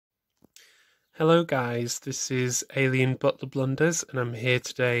Hello guys, this is AlienButlerBlunders and I'm here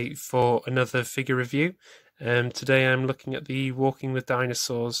today for another figure review. Today I'm looking at the Walking with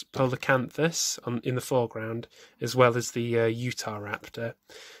Dinosaurs Polacanthus in the foreground, as well as the Utahraptor.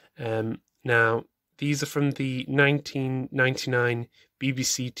 Now, these are from the 1999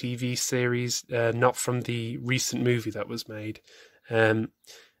 BBC TV series, not from the recent movie that was made. And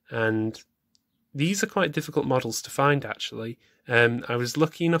these are quite difficult models to find, actually. I was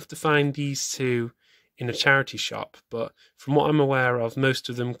lucky enough to find these two in a charity shop, but from what I'm aware of, most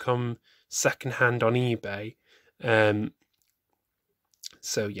of them come secondhand on eBay.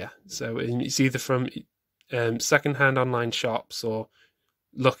 So it's either from secondhand online shops or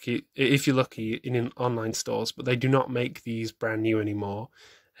if you're lucky, in online stores. But they do not make these brand new anymore.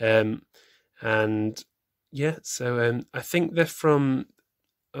 I think they're from.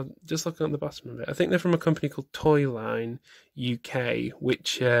 Just looking at the bottom of it, I think they're from a company called Toyline UK,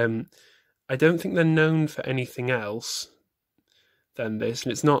 which I don't think they're known for anything else than this.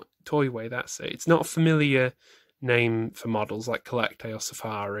 And it's not Toyway, that's it. It's not a familiar name for models like Collecte or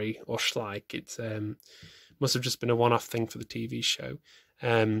Safari or Schleich. It must have just been a one-off thing for the TV show.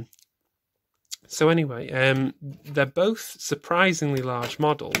 They're both surprisingly large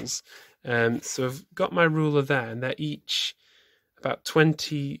models. So I've got my ruler there, and they're each about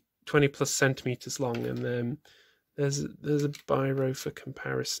 20 plus centimeters long, and there's a biro for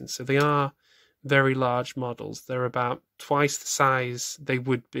comparison. So they are very large models. They're about twice the size they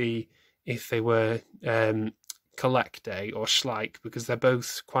would be if they were Collecte or Schleich, because they're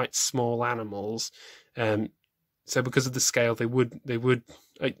both quite small animals. So because of the scale,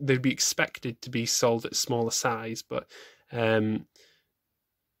 they'd be expected to be sold at a smaller size, but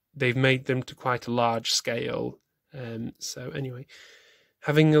they've made them to quite a large scale.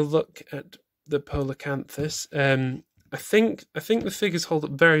 Having a look at the Polacanthus, I think the figures hold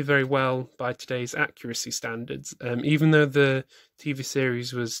up very, very well by today's accuracy standards. Even though the TV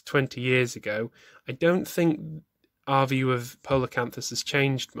series was 20 years ago, I don't think our view of Polacanthus has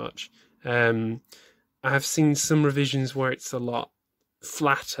changed much. I have seen some revisions where it's a lot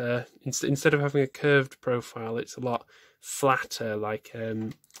flatter. Instead of having a curved profile, it's a lot flatter, like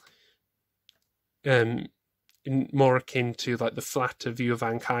more akin to like the flatter view of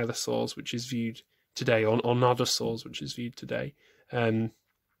ankylosaurs, which is viewed today, or nodosaurs, which is viewed today.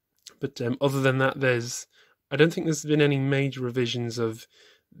 But other than that, I don't think there's been any major revisions of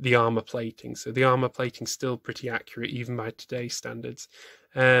the armor plating. So the armor plating's still pretty accurate, even by today's standards.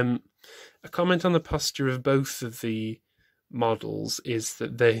 A comment on the posture of both of the models is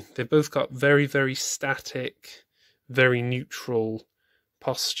that they both got very, very static, very neutral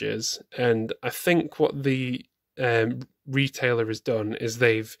postures, and I think what the retailer has done is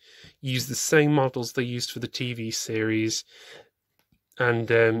they've used the same models they used for the TV series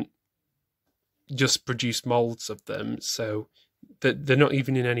and just produced molds of them, so that they're not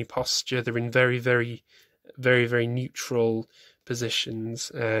even in any posture. They're in very, very, very, very neutral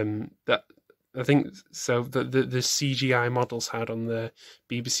positions. That I think so. The CGI models had on the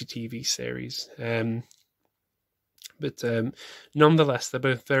BBC TV series. But nonetheless, they're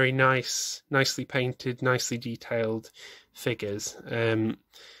both very nicely painted, nicely detailed figures. Moving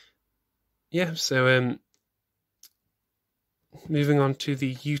on to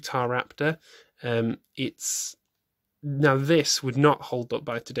the Utahraptor. Now this would not hold up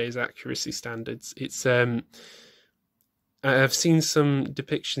by today's accuracy standards. I've seen some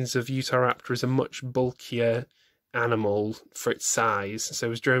depictions of Utahraptor as a much bulkier animal for its size.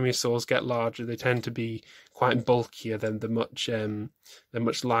 So as dromaeosaurs get larger, they tend to be quite bulkier than the much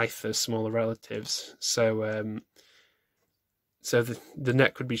lither, smaller relatives. So the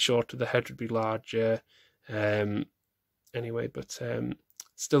neck would be shorter, the head would be larger.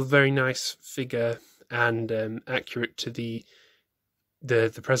 Still very nice figure and accurate to the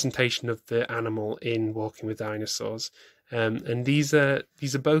presentation of the animal in Walking with Dinosaurs. And these are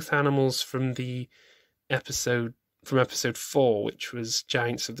both animals from the episode 4, which was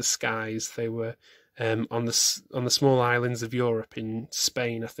Giants of the Skies. They were on the small islands of Europe in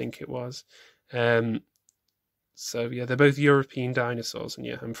Spain, I think it was. They're both European dinosaurs, and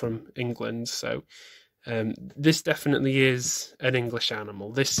I'm from England, so this definitely is an English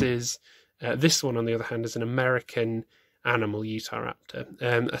animal. This one, on the other hand, is an American animal,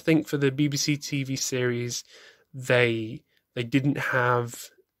 Utahraptor. I think for the BBC TV series, they didn't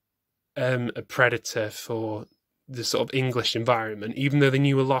have a predator for the sort of English environment, even though they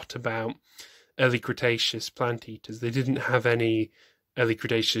knew a lot about early Cretaceous plant eaters. They didn't have any early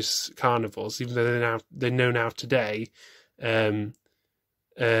Cretaceous carnivores, even though they know now today that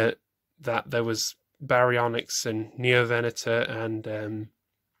there was Baryonyx and Neovenator and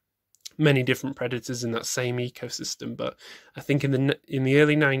many different predators in that same ecosystem. But I think in the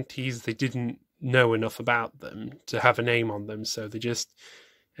early 90s they didn't know enough about them to have a name on them, so they just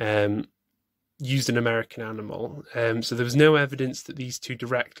used an American animal. So there was no evidence that these two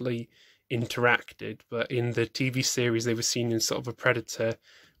directly interacted, but in the TV series they were seen in sort of a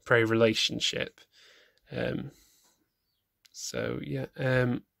predator-prey relationship. So yeah,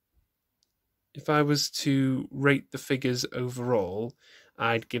 if I was to rate the figures overall,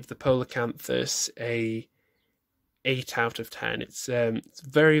 I'd give the Polacanthus a 8 out of 10. It's a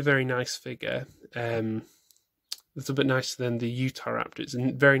very, very nice figure. A little bit nicer than the Utahraptor. It's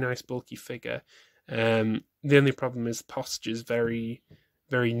a very nice bulky figure. The only problem is the posture is very,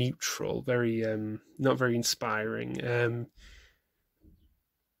 very neutral, very not very inspiring.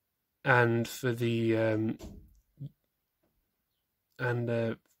 And for the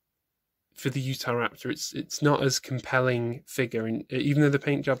Utahraptor, it's not as compelling figure, and even though the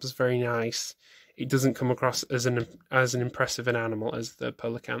paint job is very nice, it doesn't come across as an impressive an animal as the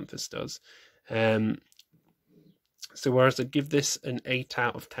Polacanthus does. So whereas I'd give this an 8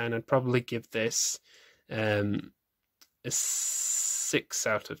 out of 10, I'd probably give this a 6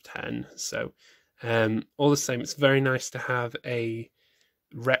 out of 10. So all the same, it's very nice to have a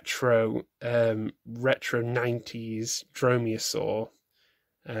retro 90s dromaeosaur.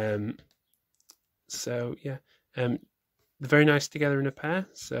 So yeah, they're very nice together in a pair.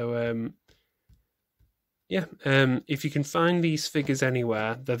 So yeah, if you can find these figures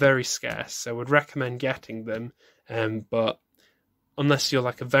anywhere, they're very scarce, so I would recommend getting them. But unless you're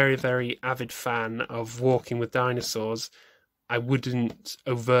like a very, very avid fan of walking with dinosaurs, I wouldn't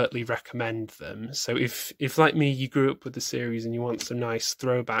overtly recommend them. So if like me, you grew up with the series and you want some nice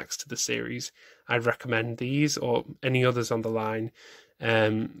throwbacks to the series, I'd recommend these or any others on the line.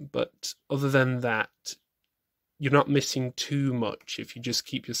 But other than that, you're not missing too much if you just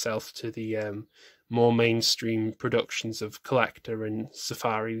keep yourself to the more mainstream productions of Collector and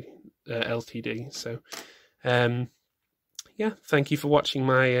Safari Ltd. So yeah, thank you for watching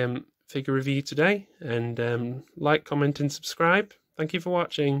my figure review today, and like, comment and subscribe. Thank you for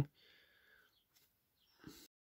watching.